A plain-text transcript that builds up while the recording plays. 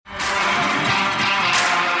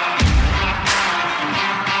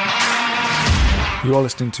You are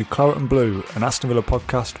listening to Claret and Blue, an Aston Villa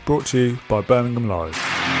podcast brought to you by Birmingham Live.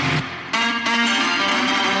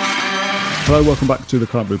 Hello, welcome back to the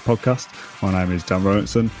Claret and Blue podcast. My name is Dan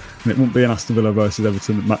Rowenson, and it won't be an Aston Villa versus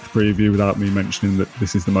Everton match preview without me mentioning that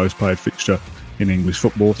this is the most played fixture in English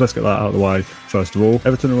football. So let's get that out of the way first of all.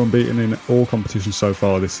 Everton are unbeaten in all competitions so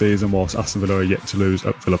far this season, whilst Aston Villa are yet to lose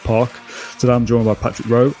at Villa Park. Today I'm joined by Patrick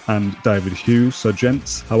Rowe and David Hughes. So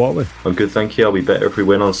gents, how are we? I'm good, thank you. I'll be better if we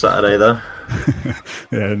win on Saturday though.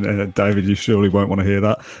 Yeah, and David, you surely won't want to hear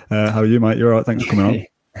that. How are you, mate? You all right? Thanks for coming on.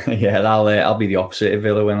 Yeah, I'll be the opposite if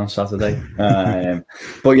Villa win on Saturday.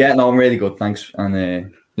 But yeah, no, I'm really good, thanks.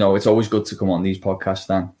 And it's always good to come on these podcasts,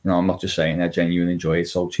 Dan. I'm not just saying, I genuinely enjoy it.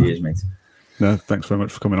 So cheers, mate. No, thanks very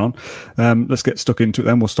much for coming on. Let's get stuck into it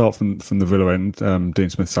then. We'll start from the Villa end. Dean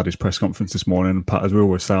Smith had his press conference this morning. And Pat, as we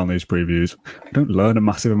always say on these previews, we don't learn a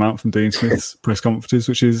massive amount from Dean Smith's press conferences,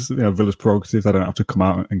 which is Villa's prerogative. They don't have to come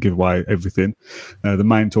out and give away everything. The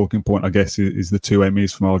main talking point, I guess, is the two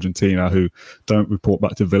Emmys from Argentina who don't report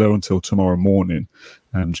back to Villa until tomorrow morning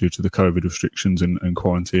due to the COVID restrictions and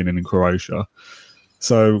quarantining in Croatia.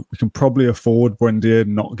 So we can probably afford Buendia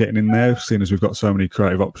not getting in there, seeing as we've got so many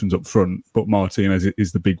creative options up front. But Martinez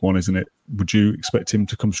is the big one, isn't it? Would you expect him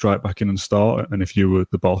to come straight back in and start? And if you were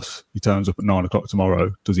the boss, he turns up at 9 o'clock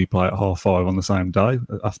tomorrow. Does he play at 5:30 on the same day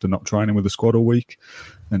after not training with the squad all week?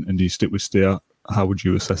 And do you stick with Steer? How would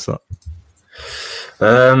you assess that?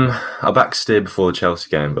 I backed Steer before the Chelsea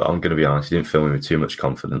game, but I'm going to be honest, he didn't fill me with too much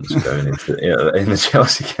confidence going into in the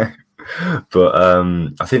Chelsea game. But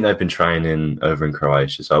I think they've been training over in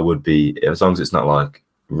Croatia, so I would be, as long as it's not like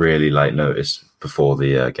really late notice before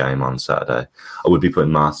the game on Saturday, I would be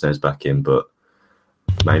putting Martinez back in. But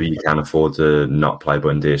maybe you can afford to not play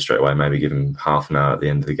Buendia straight away. Maybe give him half an hour at the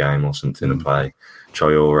end of the game or something and play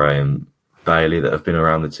Traore and Bailey that have been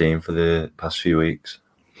around the team for the past few weeks.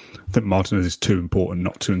 I think Martinez is too important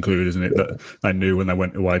not to include, isn't it? That they knew when they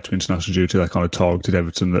went away to international duty, they kind of targeted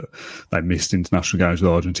Everton that they missed international games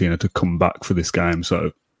with Argentina to come back for this game.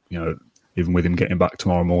 So, even with him getting back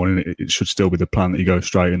tomorrow morning, it should still be the plan that you go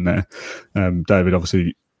straight in there. David,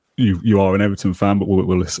 obviously, you are an Everton fan, but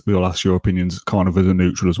we'll ask your opinions kind of as a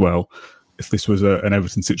neutral as well. If this was an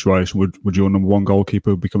Everton situation, would your number one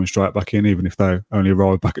goalkeeper be coming straight back in, even if they only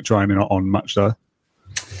arrived back at training on match day?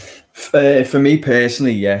 For me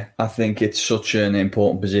personally, yeah, I think it's such an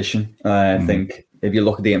important position. I think if you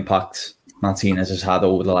look at the impact Martinez has had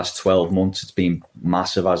over the last 12 months, it's been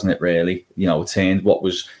massive, hasn't it, really? It turned what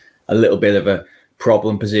was a little bit of a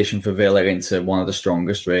problem position for Villa into one of the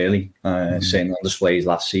strongest, really, certainly on displays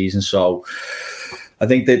last season. So I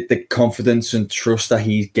think that the confidence and trust that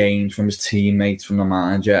he's gained from his teammates, from the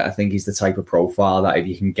manager, I think he's the type of profile that if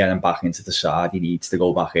you can get him back into the side, he needs to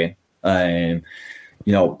go back in.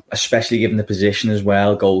 Especially given the position as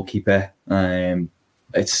well, goalkeeper.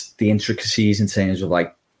 It's the intricacies in terms of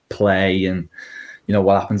like play and,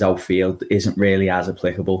 what happens outfield isn't really as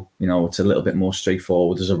applicable. It's a little bit more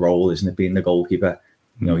straightforward as a role, isn't it? Being the goalkeeper,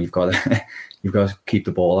 you've got to keep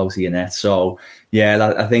the ball out of your net. So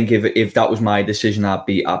yeah, I think if that was my decision, I'd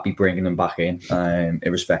be bringing him back in,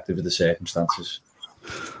 irrespective of the circumstances.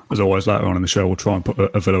 As always, later on in the show, we'll try and put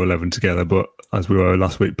a Villa 11 together. But as we were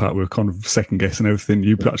last week, Pat, we were kind of second-guessing everything.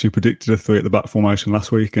 You actually predicted a 3 at the back formation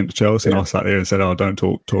last week against Chelsea, and I sat here and said, don't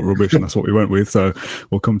talk rubbish, and that's what we went with. So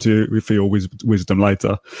we'll come to you for your wisdom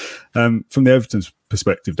later. From the Everton's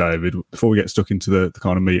perspective, David, before we get stuck into the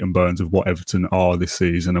kind of meat and bones of what Everton are this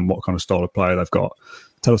season and what kind of style of player they've got,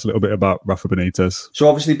 tell us a little bit about Rafa Benitez. So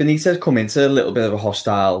obviously Benitez come into a little bit of a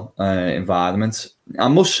hostile environment. I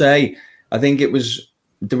must say, I think there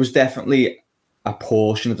was definitely a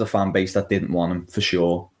portion of the fan base that didn't want him, for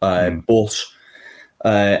sure. But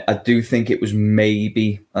I do think it was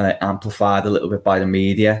maybe amplified a little bit by the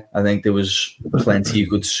media. I think there was plenty you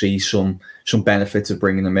could see some benefits of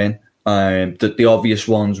bringing him in. The obvious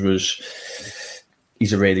ones was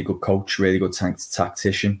he's a really good coach, really good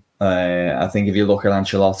tactician. I think if you look at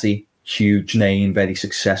Ancelotti, huge name, very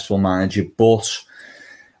successful manager, but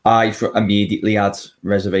I immediately had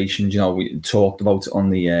reservations. We talked about it on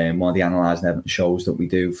the one of the Analysing Everton shows that we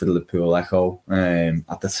do for the Liverpool Echo.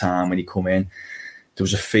 At the time when he come in, there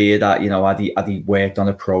was a fear that had he worked on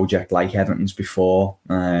a project like Everton's before.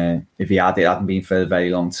 If he had, it hadn't been for a very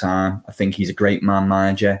long time. I think he's a great man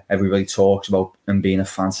manager. Everybody talks about him being a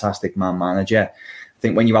fantastic man manager. I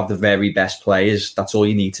think when you have the very best players, that's all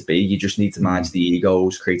you need to be. You just need to manage the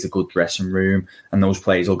egos, create a good dressing room, and those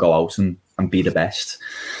players will go out and be the best.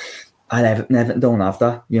 I never don't have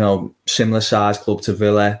that. Similar size club to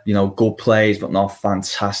Villa, good players, but not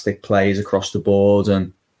fantastic players across the board.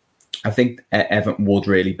 And I think Everton would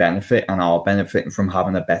really benefit and are benefiting from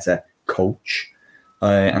having a better coach.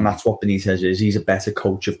 And that's what Benitez is. He's a better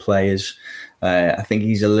coach of players. I think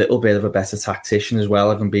he's a little bit of a better tactician as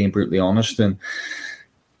well, if I'm being brutally honest. And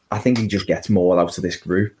I think he just gets more out of this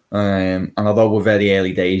group. And although we're very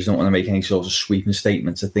early days, don't want to make any sort of sweeping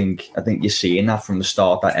statements. I think you're seeing that from the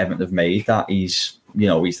start that Everton have made, that he's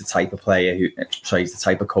the type of player he's the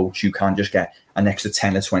type of coach who can just get an extra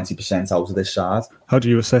 10 or 20% out of this side. How do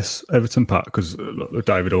you assess Everton, Pat? Because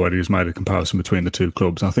David already has made a comparison between the two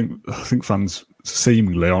clubs. I think fans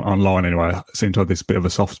seemingly online anyway seem to have this bit of a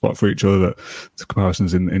soft spot for each other. That the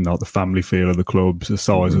comparisons in like the family feel of the clubs, the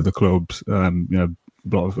size of the clubs.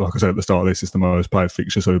 Like I said at the start of this, it's the most played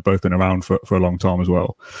fixture, so we've both been around for a long time as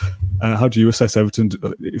well. How do you assess Everton?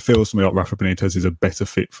 It feels to me like Rafa Benitez is a better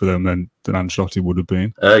fit for them than Ancelotti would have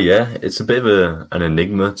been. Yeah, it's a bit of an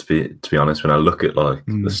enigma to be honest. When I look at the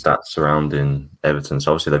stats surrounding Everton,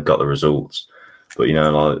 so obviously they've got the results, but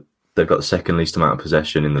they've got the second least amount of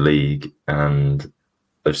possession in the league, and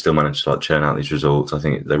they've still managed to churn out these results. I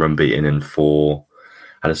think they're unbeaten in 4.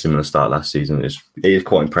 Had a similar start last season. It is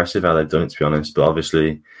quite impressive how they've done it, to be honest. But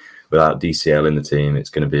obviously, without DCL in the team,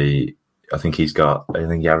 it's going to be. I think he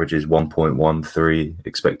averages 1.13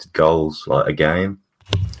 expected goals a game,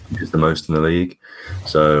 which is the most in the league.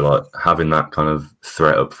 So having that kind of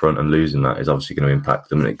threat up front and losing that is obviously going to impact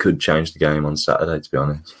them, and it could change the game on Saturday, to be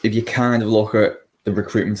honest. If you kind of look at the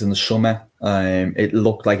recruitment in the summer, it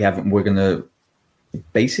looked like Everton were going to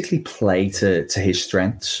basically play to his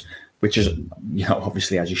strengths, which is,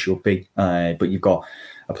 obviously as you should be. But you've got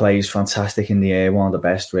a player who's fantastic in the air, one of the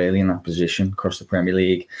best really in that position across the Premier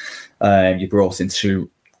League. You brought in 2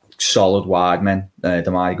 solid wide men.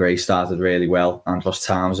 Damari Gray started really well. Andros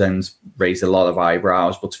Townsend raised a lot of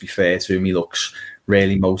eyebrows, but to be fair to him, he looks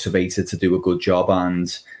really motivated to do a good job,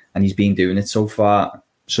 and he's been doing it so far.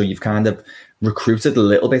 So you've kind of recruited a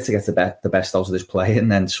little bit to get the best out of this player,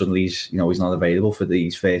 and then suddenly he's not available for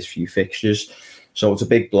these first few fixtures. So it's a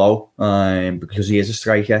big blow because he is a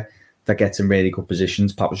striker that gets in really good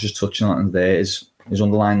positions. Pat was just touching on it there. His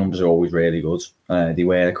underlying numbers are always really good. They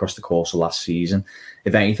were across the course of last season.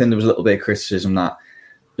 If anything, there was a little bit of criticism that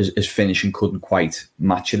his finishing couldn't quite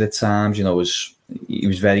match it at times. He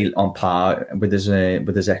was very on par with his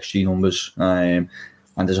XG numbers, and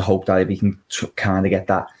there's a hope that if he can kind of get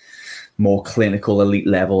that more clinical elite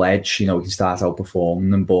level edge, he can start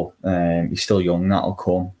outperforming them, but he's still young, that'll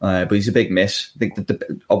come. But he's a big miss. I think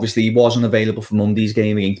that obviously he wasn't available for Monday's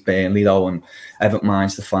game against Burnley though, and Everton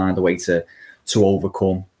managed to find a way to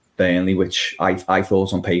overcome Burnley, which I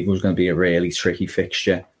thought on paper was going to be a really tricky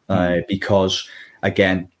fixture because,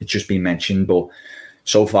 again, it's just been mentioned, but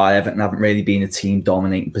so far Everton haven't really been a team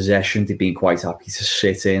dominating possession. They've been quite happy to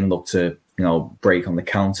sit in, look to break on the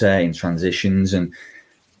counter in transitions, and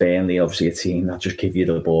Burnley, obviously a team that just give you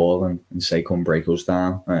the ball and say, come break us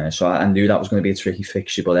down. So I knew that was going to be a tricky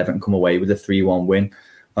fixture, but Everton come away with a 3-1 win.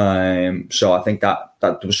 So I think that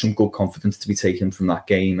there was some good confidence to be taken from that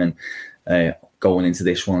game, and going into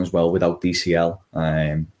this one as well without DCL.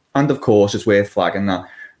 And of course, it's worth flagging that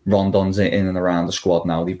Rondon's in and around the squad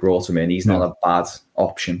now. They brought him in. He's not a bad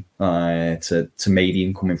option to maybe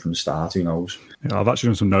even come in from the start. Who knows? Yeah, I've actually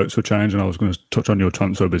done some notes for change, and I was going to touch on your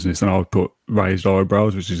transfer business, and I would put raised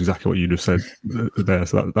eyebrows, which is exactly what you just said there.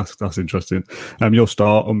 So that's interesting. You'll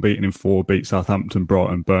start unbeaten in 4, beat Southampton,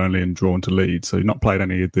 Brighton, Burnley, and drawn to Leeds. So you've not played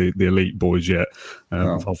any of the elite boys yet.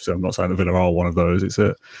 No. Obviously, I'm not saying that Villa are one of those.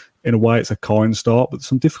 In a way, it's a kind start, but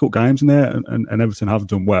some difficult games in there, and Everton have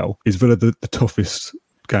done well. Is Villa the toughest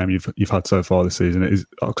game you've had so far this season?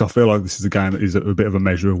 I feel like this is a game that is a bit of a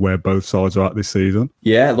measure of where both sides are at this season.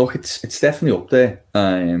 Yeah, look, it's definitely up there.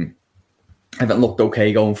 I haven't looked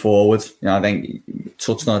okay going forward. I think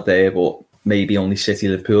touched on it there, but maybe only City,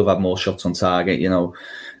 Liverpool have had more shots on target.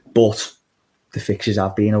 But the fixtures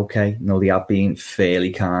have been okay. They have been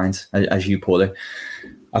fairly kind, as you put it.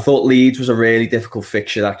 I thought Leeds was a really difficult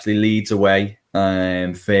fixture. Actually, Leeds away,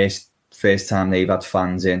 first time they've had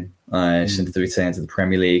fans in since the return to the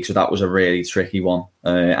Premier League, so that was a really tricky one.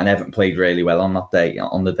 And Everton played really well on that day.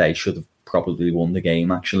 On the day, should have probably won the game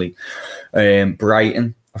actually.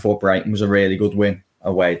 Brighton, I thought Brighton was a really good win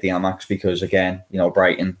away at the Amex because again,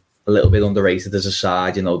 Brighton a little bit underrated as a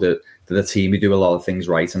side. They're the team who do a lot of things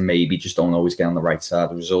right and maybe just don't always get on the right side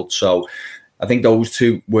of the results. So I think those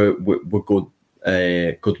two were good.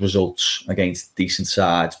 Good results against decent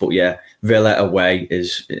sides, but yeah, Villa away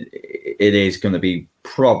is going to be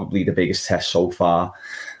probably the biggest test so far,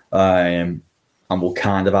 and we'll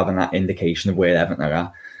kind of have an indication of where Everton are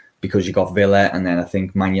at because you got Villa and then I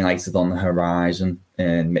think Man United on the horizon,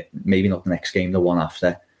 and maybe not the next game, the one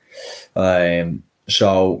after.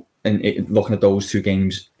 So looking at those two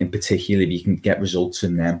games in particular, if you can get results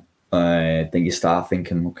in them, then you start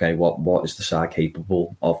thinking, okay, what is the side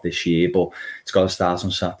capable of this year? But it's got to start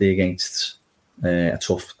on Saturday against a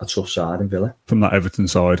tough side in Villa. From that Everton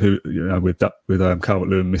side, who with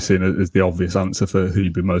Calvert-Lewin missing is the obvious answer for who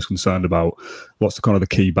you'd be most concerned about. What's the kind of the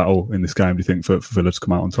key battle in this game? Do you think for Villa to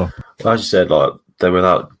come out on top? Well, as you said, like they're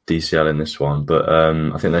without DCL in this one, but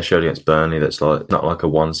I think they showed against Burnley that's like not like a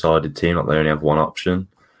one-sided team. Like they only have one option.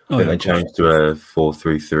 I think they changed to a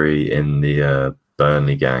 4-3-3 in the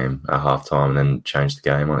Burnley game at half-time, and then changed the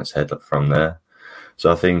game on its head from there.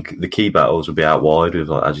 So I think the key battles will be out wide with,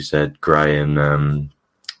 like, as you said, Gray and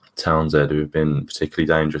Townsend, who have been particularly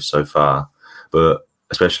dangerous so far. But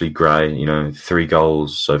especially Gray, 3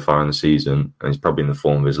 goals so far in the season, and he's probably in the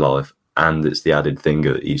form of his life. And it's the added thing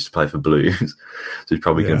that he used to play for Blues. So he's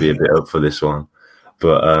probably going to be a bit up for this one.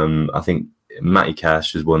 But I think Matty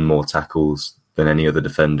Cash has won more tackles than any other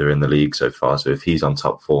defender in the league so far. So if he's on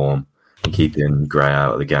top form and keeping Gray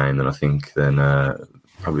out of the game, then I think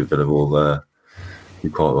probably Villa will do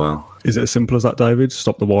quite well. Is it as simple as that, David?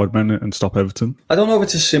 Stop the wide men and stop Everton? I don't know if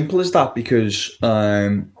it's as simple as that, because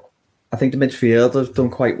I think the midfield have done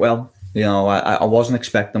quite well. I wasn't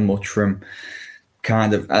expecting much from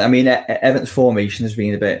Everton's formation has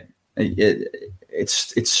been a bit...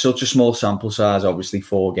 It's such a small sample size, obviously,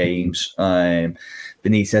 4 games.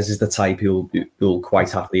 Benitez is the type who'll quite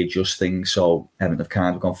happily adjust things. So Everton have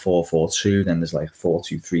kind of gone 4-4-2. Then there's like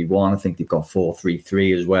 4-2-3-1. I think they've got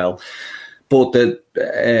 4-3-3 as well. But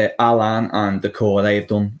the Alan and Decore have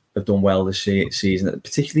done well this season.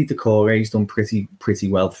 Particularly Decore's done pretty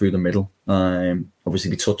well through the middle.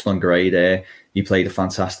 Obviously, we touched on Gray there. He played a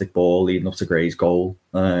fantastic ball leading up to Gray's goal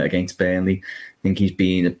against Burnley. I think he's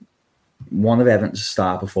been one of Everton's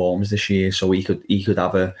star performers this year, so he could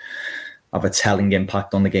have a telling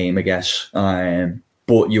impact on the game, I guess.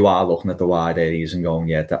 But you are looking at the wide areas and going,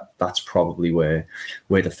 yeah, that's probably where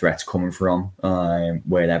the threat's coming from,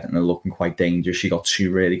 where Everton are looking quite dangerous. You got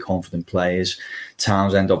 2 really confident players.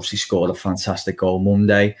 Townsend obviously scored a fantastic goal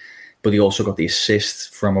Monday, but he also got the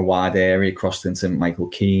assist from a wide area crossed into Michael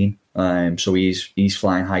Keane. So he's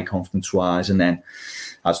flying high confidence-wise. And then,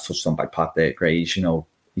 as touched on by Pat there, Grays,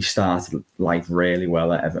 he started life really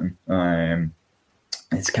well at Everton.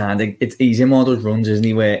 It's easy in one of those runs, isn't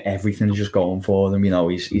he, where everything's just going for them.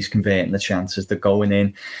 He's converting the chances. They're going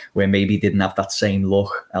in where maybe he didn't have that same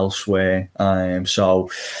luck elsewhere. So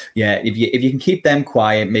yeah, if you can keep them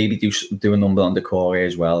quiet, maybe do a number on Decore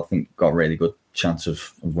as well, I think you've got a really good chance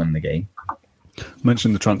of winning the game. I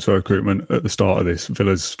mentioned the transfer recruitment at the start of this.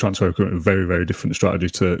 Villa's transfer recruitment, very, very different strategy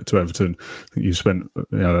to Everton. I think you spent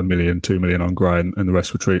 $1 million, $2 million on Gray, and the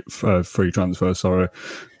rest were free transfers. Sorry,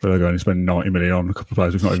 Villa going to spend $90 million on a couple of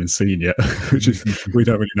players we've not even seen yet, which is we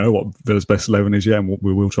don't really know what Villa's best 11 is yet, and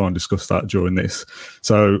we will try and discuss that during this.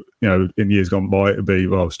 So in years gone by, it'd be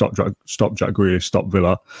stop Jack Grealish, stop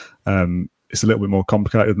Villa. It's a little bit more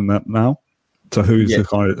complicated than that now. So who's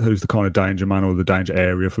the kind of danger man or the danger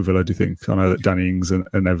area for Villa, do you think? I know that Danny Ings and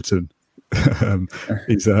Everton,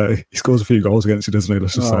 he scores a few goals against you, doesn't he?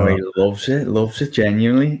 Let's just say that. He loves it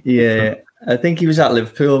genuinely. Yeah, I think he was at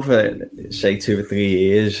Liverpool for say 2 or 3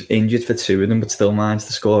 years, injured for 2 of them, but still managed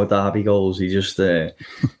to score derby goals. He just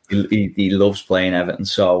he loves playing Everton.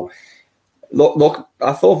 So look,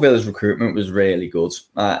 I thought Villa's recruitment was really good.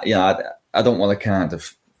 I don't want to kind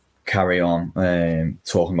of carry on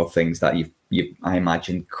talking about things that I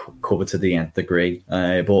imagine covered to the nth degree.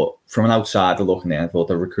 But from an outsider looking in, I thought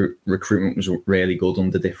the recruitment was really good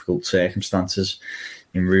under difficult circumstances.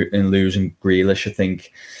 In losing Grealish, I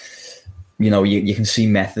think, you can see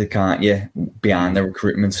method, can't you, behind the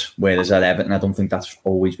recruitment. Whereas at Everton, I don't think that's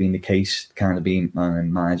always been the case. Kind of being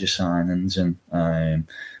manager signings, and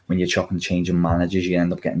when you're chopping and changing managers, you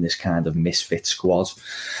end up getting this kind of misfit squad.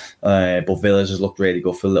 But Villas has looked really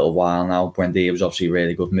good for a little while now. Buendia was obviously a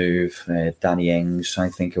really good move. Danny Ings, I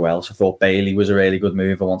think who else? I thought Bailey was a really good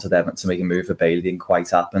move. I wanted Everton to make a move for Bailey, didn't quite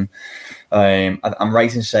happen. I'm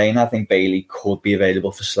right in saying I think Bailey could be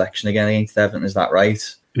available for selection again against Everton. Is that right?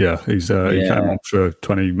 Yeah, he came on for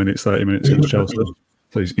 20 minutes, 30 minutes against Chelsea.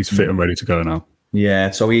 So he's fit and ready to go now.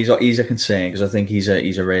 Yeah, so he's a concern because I think he's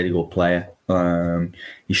a really good player.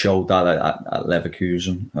 He showed that at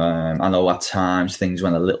Leverkusen. I know at times things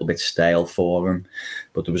went a little bit stale for him,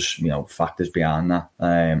 but there was factors behind that.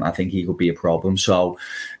 I think he could be a problem. So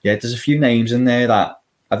yeah, there's a few names in there that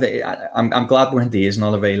I'm glad Buendia is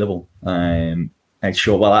not available.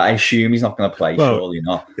 Sure. Well, I assume he's not going to play. Surely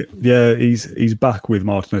not. Yeah, he's back with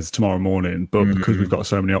Martinez tomorrow morning, but because we've got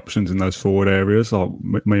so many options in those forward areas, like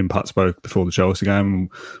me and Pat spoke before the Chelsea game, and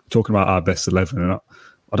we're talking about our best 11, and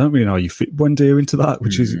I don't really know how you fit Buendia into that,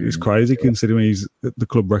 which is crazy considering he's the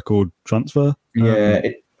club record transfer.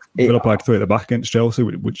 Villa played 3 at the back against Chelsea,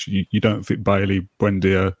 which you don't fit Bailey,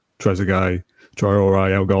 Buendia, Trezeguet,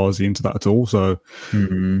 Traore, El Ghazi into that at all. So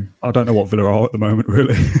I don't know what Villa are at the moment,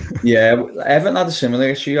 really. Yeah, Everton had a similar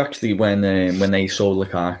issue actually when they sold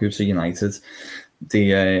Lukaku to United.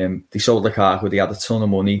 They sold Lukaku, they had a ton of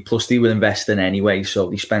money, plus they were investing anyway, so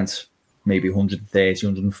they spent maybe 130,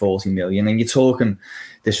 140 million. And you're talking,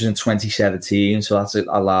 this was in 2017, so that's a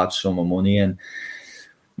large sum of money. And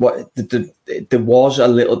there was a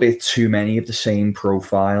little bit too many of the same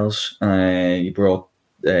profiles. You brought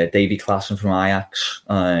Davy Klaassen from Ajax.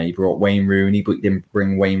 You brought Wayne Rooney, but you didn't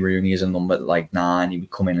bring Wayne Rooney as a number like 9. He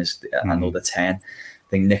would come in as another 10. I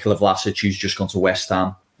think Nikola Vlasic, who's just gone to West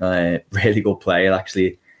Ham, really good player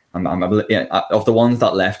actually. Of the ones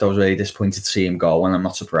that left, I was really disappointed to see him go, and I'm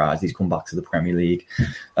not surprised he's come back to the Premier League.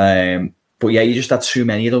 But yeah, you just had too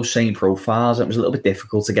many of those same profiles. It was a little bit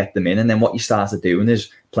difficult to get them in. And then what you started doing is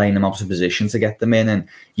playing them out of position to get them in, and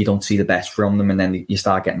you don't see the best from them. And then you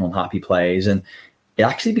start getting unhappy players. And it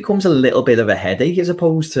actually becomes a little bit of a headache as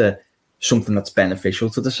opposed to something that's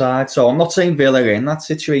beneficial to the side. So I'm not saying Villa are in that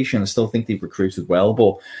situation. I still think they've recruited well.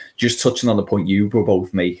 But just touching on the point you were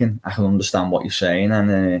both making, I can understand what you're saying.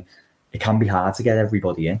 And it can be hard to get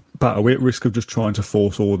everybody in. But are we at risk of just trying to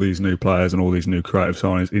force all these new players and all these new creative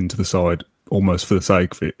signings into the side almost for the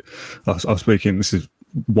sake of it? I was speaking, this is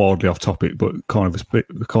wildly off topic, but kind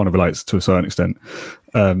of relates to a certain extent.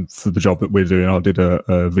 For the job that we're doing, I did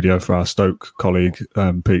a video for our Stoke colleague,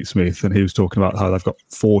 Pete Smith, and he was talking about how they've got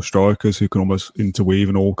 4 strikers who can almost interweave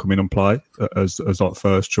and all come in and play as like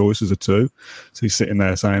first choice as a 2. So he's sitting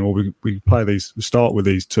there saying, well, we play these, we start with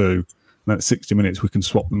these 2, and at 60 minutes we can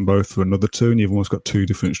swap them both for another 2, and you've almost got 2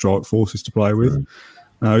 different strike forces to play with.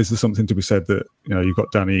 Now, is there something to be said that, you know, you've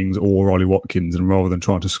got Danny Ings or Ollie Watkins, and rather than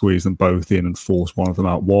trying to squeeze them both in and force one of them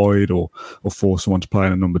out wide or force someone to play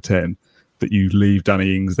in a number 10, that you leave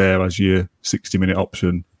Danny Ings there as your 60-minute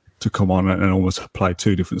option to come on and almost play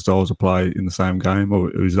 2 different styles of play in the same game?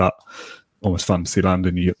 Or is that almost fantasy land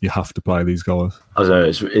and you have to play these guys? I don't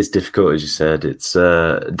know, it's difficult, as you said. It's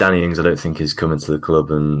Danny Ings, I don't think, is coming to the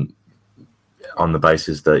club and on the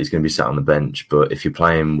basis that he's going to be sat on the bench. But if you're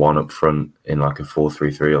playing one up front in like a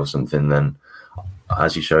 4-3-3 or something, then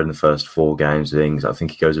as you showed in the first 4 games of Ings, I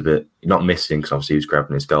think he goes a bit, not missing because obviously he was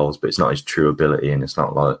grabbing his goals, but it's not his true ability and it's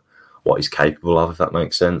not like what he's capable of, if that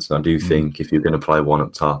makes sense. And I do think if you're going to play one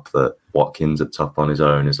up top, that Watkins up top on his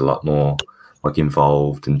own is a lot more like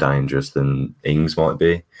involved and dangerous than Ings might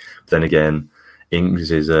be. But then again,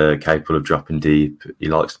 Ings is capable of dropping deep. He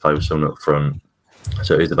likes to play with someone up front.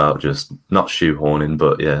 So it is about just not shoehorning,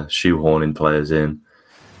 but shoehorning players in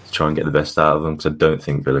to try and get the best out of them. Because I don't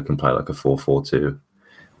think Villa can play like a 4-4-2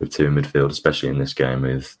 with 2 in midfield, especially in this game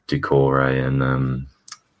with Doucouré and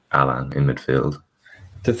Alan in midfield.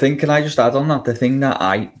 The thing, can I just add on that? The thing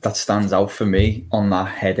that stands out for me on that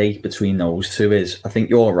headache between those 2 is, I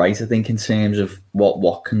think you're right. I think in terms of what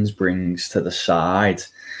Watkins brings to the side,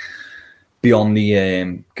 beyond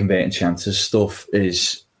the converting chances stuff,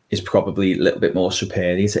 is probably a little bit more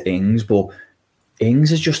superior to Ings, but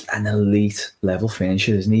Ings is just an elite level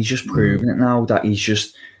finisher, isn't he? He's just proven it now that he's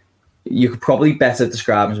just, you could probably better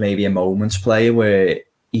describe him as maybe a moments player where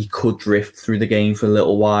he could drift through the game for a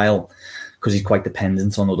little while because he's quite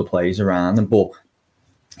dependent on other players around him, but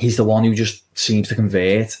he's the one who just seems to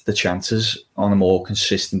convert the chances on a more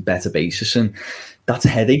consistent, better basis. And that's a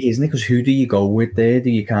headache, isn't it? Because who do you go with there? Do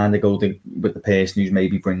you kind of go with the person who's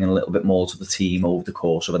maybe bringing a little bit more to the team over the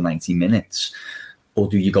course of a 90 minutes? Or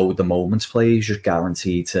do you go with the moments player who's just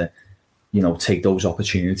guaranteed to, you know, take those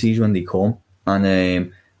opportunities when they come?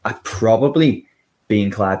 And I'd probably be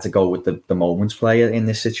inclined to go with the moments player in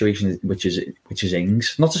this situation, which is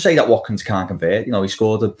Ings. Not to say that Watkins can't convert. You know, he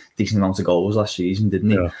scored a decent amount of goals last season,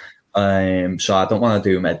 didn't he? Yeah. So I don't want to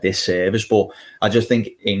do him a disservice, but I just think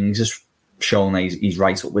Ings has shown that he's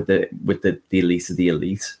right up with the elite of the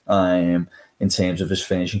elite in terms of his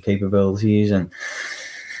finishing capabilities. And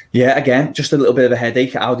yeah, again, just a little bit of a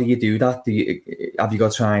headache. How do you do that? Have you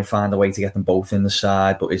got to try and find a way to get them both in the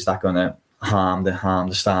side? But is that going to harm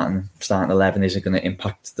the starting 11? Is it going to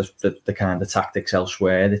impact the kind of tactics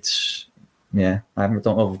elsewhere? I don't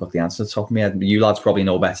know if I've got the answer to the top of my head. You lads probably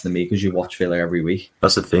know better than me because you watch Villa every week.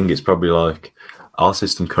 That's the thing. It's probably like our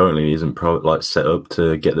system currently isn't like set up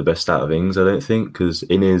to get the best out of Ings, I don't think, because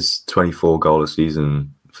in his 24 goal a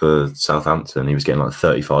season for Southampton, he was getting like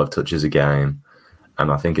 35 touches a game.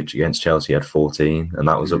 And I think against Chelsea, he had 14, and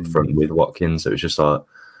that was up front with Watkins. So it was just like,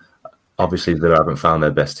 obviously they haven't found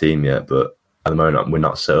their best team yet, but at the moment, we're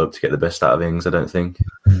not set up to get the best out of Ings, I don't think.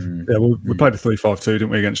 Yeah, we played a 3-5-2, didn't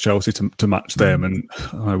we, against Chelsea to match them, and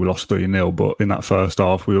I know we lost 3-0, but in that first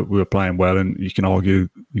half we were playing well, and you can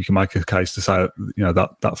make a case to say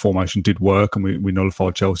that formation did work, and we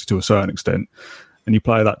nullified Chelsea to a certain extent. And you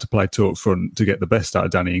play that to play two up front to get the best out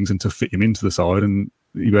of Danny Ings and to fit him into the side, and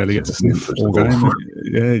he barely gets a sniff all game.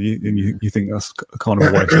 Yeah, you think that's kind of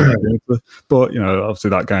a waste of time. But obviously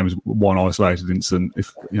that game is one isolated incident.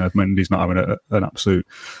 If Mendy's not having an absolute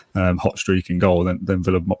hot streak in goal, then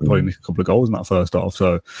Villa probably nick a couple of goals in that first half.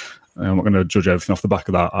 So I'm not going to judge everything off the back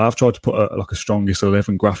of that. I've tried to put a strongest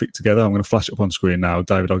 11 graphic together. I'm going to flash it up on screen now.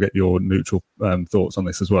 David, I'll get your neutral thoughts on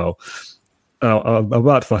this as well. I'm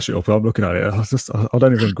about to flash it up. I'm looking at it. I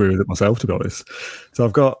don't even agree with it myself, to be honest. So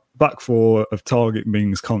I've got back four of Target,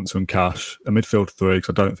 Mings, Konsa and Cash, a midfield three,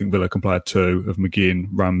 because I don't think Villa can play a two of McGinn,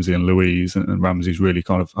 Ramsey and Louise, and Ramsey's really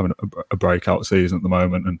kind of having a breakout season at the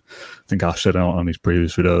moment. And I think Ash said on his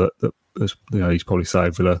previous video that he's probably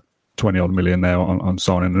saved Villa 20 odd million now on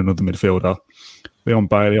signing another midfielder. Leon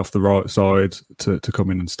Bailey off the right side to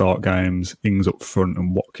come in and start games, Ings up front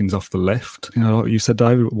and Watkins off the left. Like you said,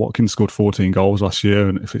 David, Watkins scored 14 goals last year,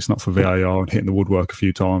 and if it's not for VAR and hitting the woodwork a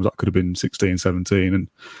few times, that could have been 16, 17. And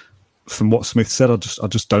from what Smith said, I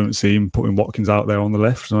just don't see him putting Watkins out there on the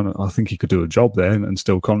left. I think he could do a job there and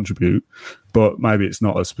still contribute, but maybe it's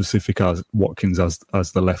not as specific as Watkins as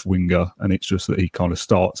the left winger, and it's just that he kind of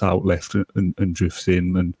starts out left and drifts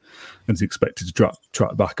in and is expected to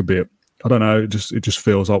track back a bit. I don't know. It just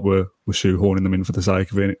feels like we're shoehorning them in for the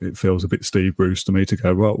sake of it. It feels a bit Steve Bruce to me to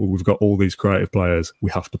go, right, well, we've got all these creative players.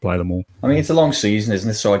 We have to play them all. I mean, it's a long season,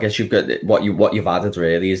 isn't it? So I guess you've got what you've added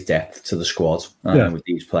really is depth to the squad with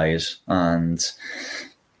these players, and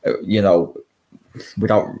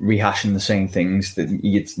without rehashing the same things that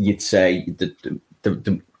you'd say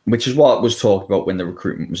the which is what was talked about when the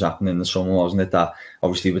recruitment was happening in the summer, wasn't it? That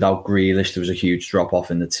obviously without Grealish, there was a huge drop off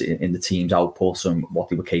in the team's output and what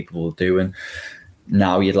they were capable of doing.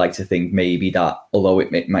 Now you'd like to think maybe that, although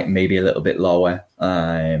it might maybe a little bit lower,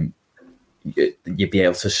 you'd be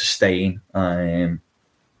able to sustain a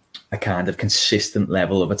kind of consistent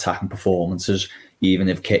level of attacking performances, even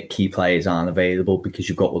if key players aren't available, because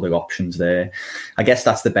you've got other options there. I guess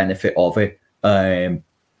that's the benefit of it.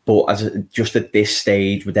 But just at this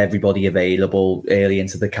stage, with everybody available early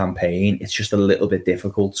into the campaign, it's just a little bit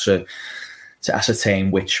difficult to ascertain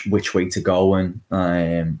which way to go and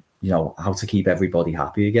how to keep everybody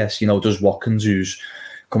happy. I guess does Watkins, who's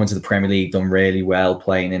come into the Premier League, done really well,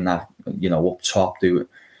 playing in that up top,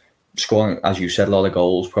 scoring, as you said, a lot of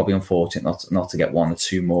goals. Probably unfortunate not to get one or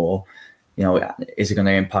two more. Is it going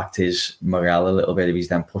to impact his morale a little bit if he's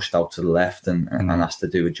then pushed out to the left and has to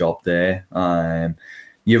do a job there?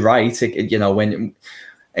 You're right. When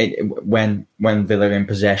Villa are in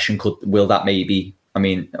possession, will that maybe? I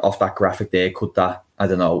mean, off that graphic there, could that, I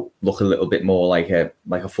don't know, look a little bit more like a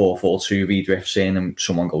 4-4-2? He drifts in and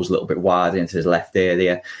someone goes a little bit wider into his left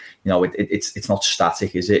area. It's not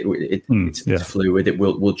static, is it? It's fluid. It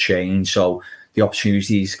will change. So the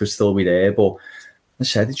opportunities could still be there, but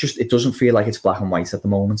as I said, it doesn't feel like it's black and white at the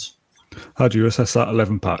moment. How do you assess that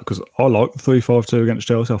 11 pack? Because I like the 3-5-2 against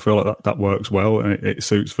Chelsea. I feel like that works well and it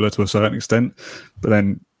suits Villa to a certain extent. But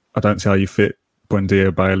then I don't see how you fit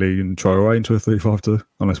Buendia, Bailey and Traoré into a 3-5-2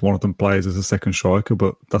 unless one of them plays as a second striker.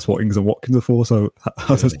 But that's what Ings and Watkins are for. So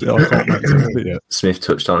I can't make sense of it yet. Smith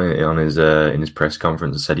touched on it on his in his press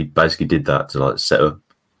conference and said he basically did that to set up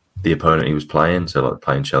the opponent he was playing. So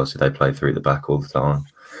playing Chelsea, they play three at the back all the time.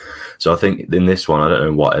 So I think in this one, I don't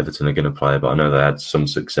know what Everton are going to play, but I know they had some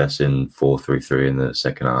success in 4-3-3 in the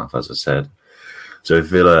second half, as I said. So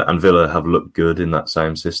Villa have looked good in that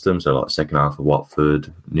same system. So second half of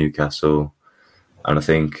Watford, Newcastle, and I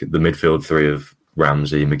think the midfield three of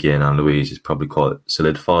Ramsey, McGinn and Louise is probably quite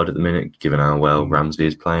solidified at the minute, given how well Ramsey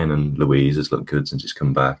is playing, and Louise has looked good since he's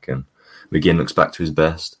come back, and McGinn looks back to his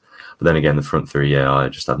best. But then again, the front three, I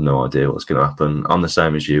just have no idea what's going to happen. I'm the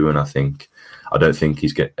same as you, and I don't think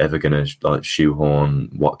he's ever going to shoehorn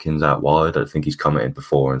Watkins out wide. I think he's commented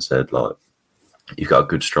before and said, you've got a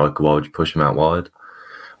good striker, why would you push him out wide?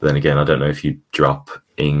 But then again, I don't know if you drop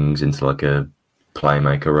Ings into a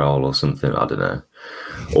playmaker role or something, I don't know.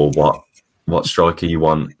 Or what striker you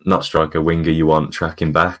want, not striker, winger you want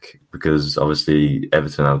tracking back, because obviously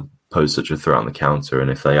Everton have posed such a threat on the counter, and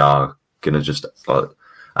if they are going to just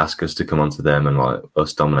ask us to come onto them and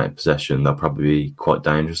us dominate possession, they'll probably be quite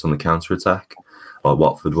dangerous on the counter attack, like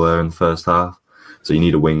Watford were in the first half. So you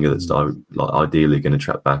need a winger that's ideally going to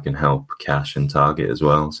track back and help Cash and Target as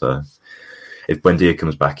well. So if Buendia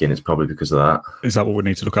comes back in, it's probably because of that. Is that what we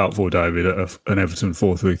need to look out for, David? An Everton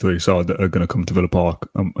 4-3-3 side that are going to come to Villa Park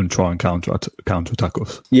and try and counter attack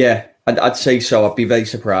us? Yeah, I'd say so. I'd be very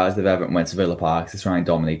surprised if Everton went to Villa Park to try and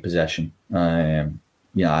dominate possession. I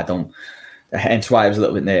don't. Hence why I was a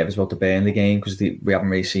little bit nervous about the Burnley game, because we haven't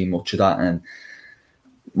really seen much of that. And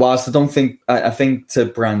whilst I think to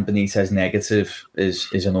brand Benitez negative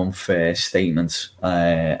is an unfair statement.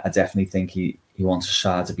 I definitely think he wants a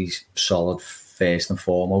side to be solid first and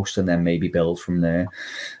foremost, and then maybe build from there.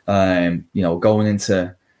 Going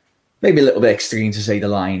into maybe a little bit extreme to say the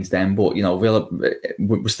Lions then, but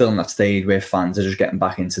we're still in that stage where fans are just getting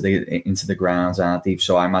back into the grounds, aren't they?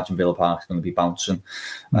 So I imagine Villa Park's going to be bouncing.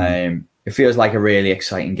 It feels like a really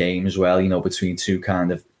exciting game as well, between two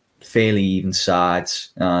kind of fairly even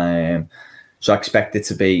sides. So I expect it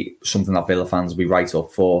to be something that Villa fans will be right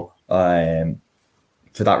up for. For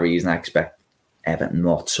that reason, I expect Everton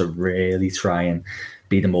not to really try and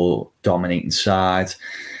be the more dominating side.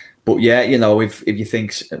 But yeah, if you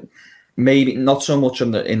think maybe not so much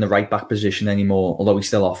in the right back position anymore, although he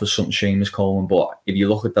still offers something, Seamus Coleman. But if you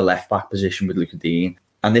look at the left back position with Luca Dean,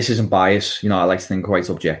 and this isn't bias, I like to think quite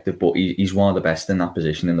objective, but he's one of the best in that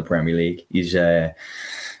position in the Premier League. He's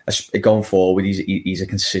going forward, he's a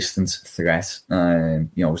consistent threat.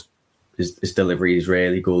 His delivery is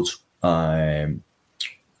really good.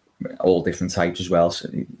 All different types as well. So,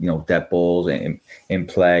 dead balls in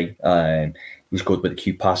play. He's good with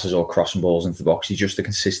acute passes or crossing balls into the box. He's just a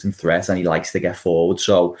consistent threat, and he likes to get forward.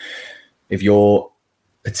 So if you're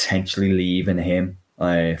potentially leaving him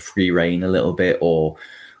free rein a little bit, or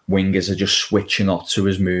wingers are just switching up to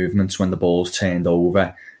his movements when the ball's turned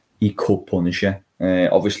over, he could punish you.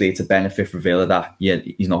 Obviously, it's a benefit for Villa that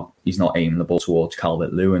he's not aiming the ball towards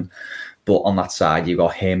Calvert-Lewin. But on that side, you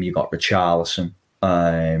got him, you got Richarlison,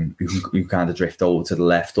 who kind of drift over to the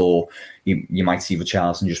left, or you might see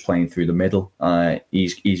Richarlison just playing through the middle.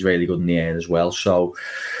 He's really good in the air as well. So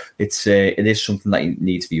it is something that you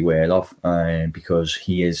need to be aware of, because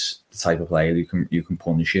he is the type of player you can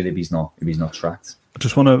punish it if he's not tracked. I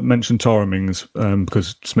just want to mention Tyrone Mings,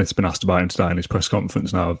 because Smith's been asked about him today in his press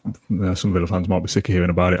conference. Now, some Villa fans might be sick of hearing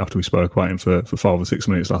about it after we spoke about him for 5 or 6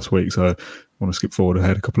 minutes last week. So I want to skip forward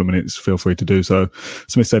ahead a couple of minutes. Feel free to do so.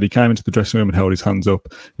 Smith said he came into the dressing room and held his hands up.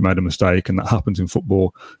 He made a mistake, and that happens in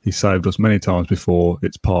football. He saved us many times before.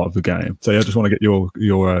 It's part of the game. So yeah, I just want to get your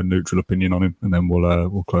neutral opinion on him, and then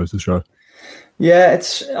we'll close the show. Yeah,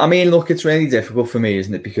 it's really difficult for me,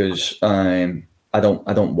 isn't it? Because I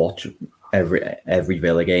don't watch every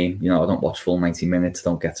Villa game. I don't watch full 90 minutes. I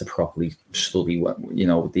don't get to properly study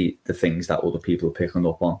the things that other people are picking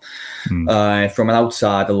up on. From an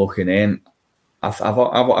outsider looking in, I've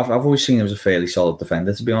always seen him as a fairly solid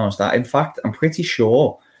defender, to be honest. In fact, I'm pretty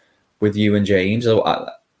sure with you and James,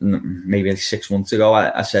 maybe 6 months ago,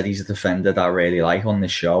 I said he's a defender that I really like on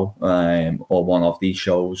this show, or one of these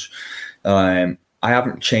shows. I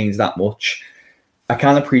haven't changed that much. I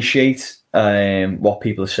can appreciate what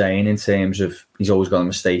people are saying in terms of he's always got a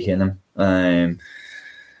mistake in him.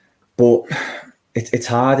 But it's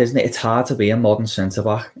hard, isn't it? It's hard to be a modern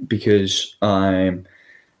centre-back, because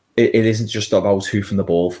it isn't just about hoofing the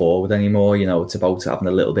ball forward anymore. It's about having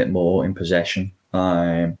a little bit more in possession,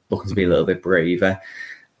 looking to be a little bit braver.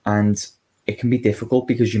 And it can be difficult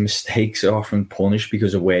because your mistakes are often punished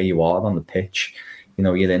because of where you are on the pitch.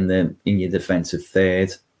 You're in your defensive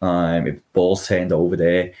third. If ball's turned over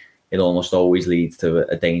there, it almost always leads to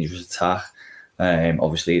a dangerous attack.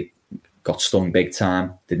 Obviously, got stung big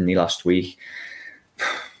time, didn't he, last week?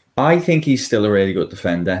 I think he's still a really good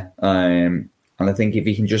defender. And I think if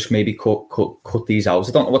he can just maybe cut these out.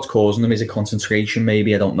 I don't know what's causing them. Is it concentration?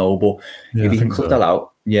 Maybe, I don't know. But if he can cut that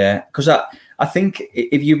out, yeah. Because I think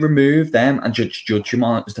if you remove them and judge him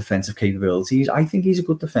on his defensive capabilities, I think he's a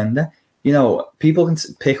good defender. People can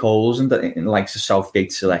pick holes in the likes of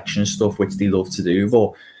Southgate selection stuff, which they love to do,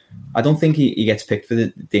 but I don't think he gets picked for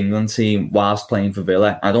the England team whilst playing for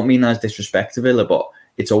Villa. I don't mean that as disrespect to Villa, but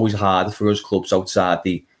it's always harder for us clubs outside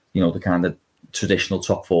the kind of traditional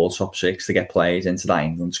top 4, top 6 to get players into that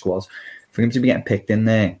England squad. For him to be getting picked in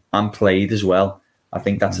there and played as well, I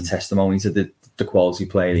think that's a testimony to the quality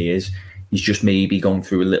player he is. He's just maybe going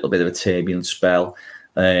through a little bit of a turbulent spell,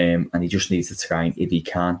 and he just needs to try, if he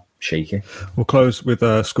can, shake it. We'll close with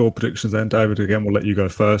score predictions then. David, again, we'll let you go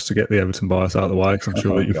first to get the Everton bias out of the way, because I'm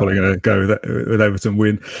sure that you're probably going to go with Everton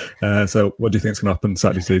win. So what do you think is going to happen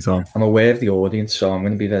Saturday tea time? I'm aware of the audience, so I'm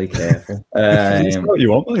going to be very careful. It's not what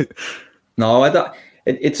you want, mate. No, I don't.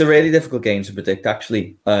 It's a really difficult game to predict,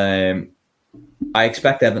 actually. I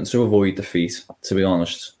expect Everton to avoid defeat, to be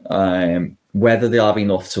honest. Whether they'll have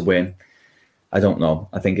enough to win, I don't know.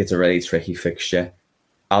 I think it's a really tricky fixture.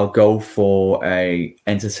 I'll go for a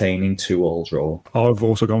entertaining 2-2 draw. I've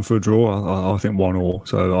also gone for a draw. I think 1-1.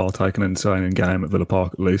 So I'll take an entertaining game at Villa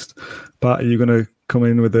Park at least. Pat, are you going to come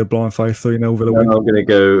in with a blind faith 3-0 Villa win? I'm going to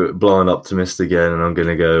go blind optimist again, and I'm going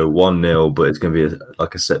to go 1-0, but it's going to be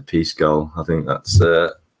like a set piece goal. I think that's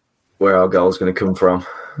where our goal is going to come from.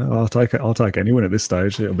 I'll take any win at this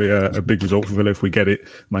stage. It'll be a big result for Villa if we get it.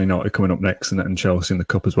 Man United coming up next, and Chelsea in the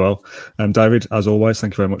cup as well. David, as always,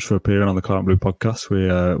 thank you very much for appearing on the Claret and Blue podcast.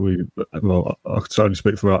 I could certainly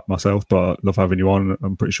speak for myself, but I love having you on.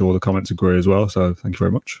 I'm pretty sure the comments agree as well. So thank you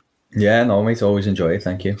very much. Yeah, no, mate, always enjoy it.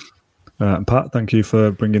 Thank you. And Pat, thank you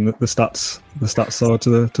for bringing the stats side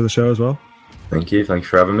to the show as well. Thank you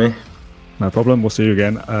for having me. No problem. We'll see you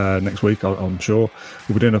again next week, I'm sure.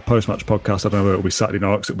 We'll be doing a post-match podcast. I don't know whether it'll be Saturday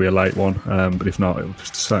night because it'll be a late one. But if not, it'll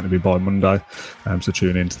certainly be by Monday. So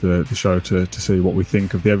tune into the show to see what we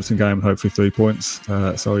think of the Everton game and hopefully 3 points.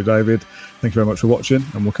 Sorry, David. Thank you very much for watching,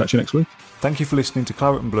 and we'll catch you next week. Thank you for listening to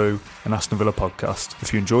Claret and Blue, an Aston Villa podcast.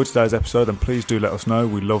 If you enjoyed today's episode, then please do let us know.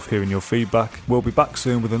 We love hearing your feedback. We'll be back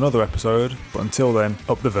soon with another episode. But until then,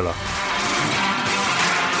 up the Villa.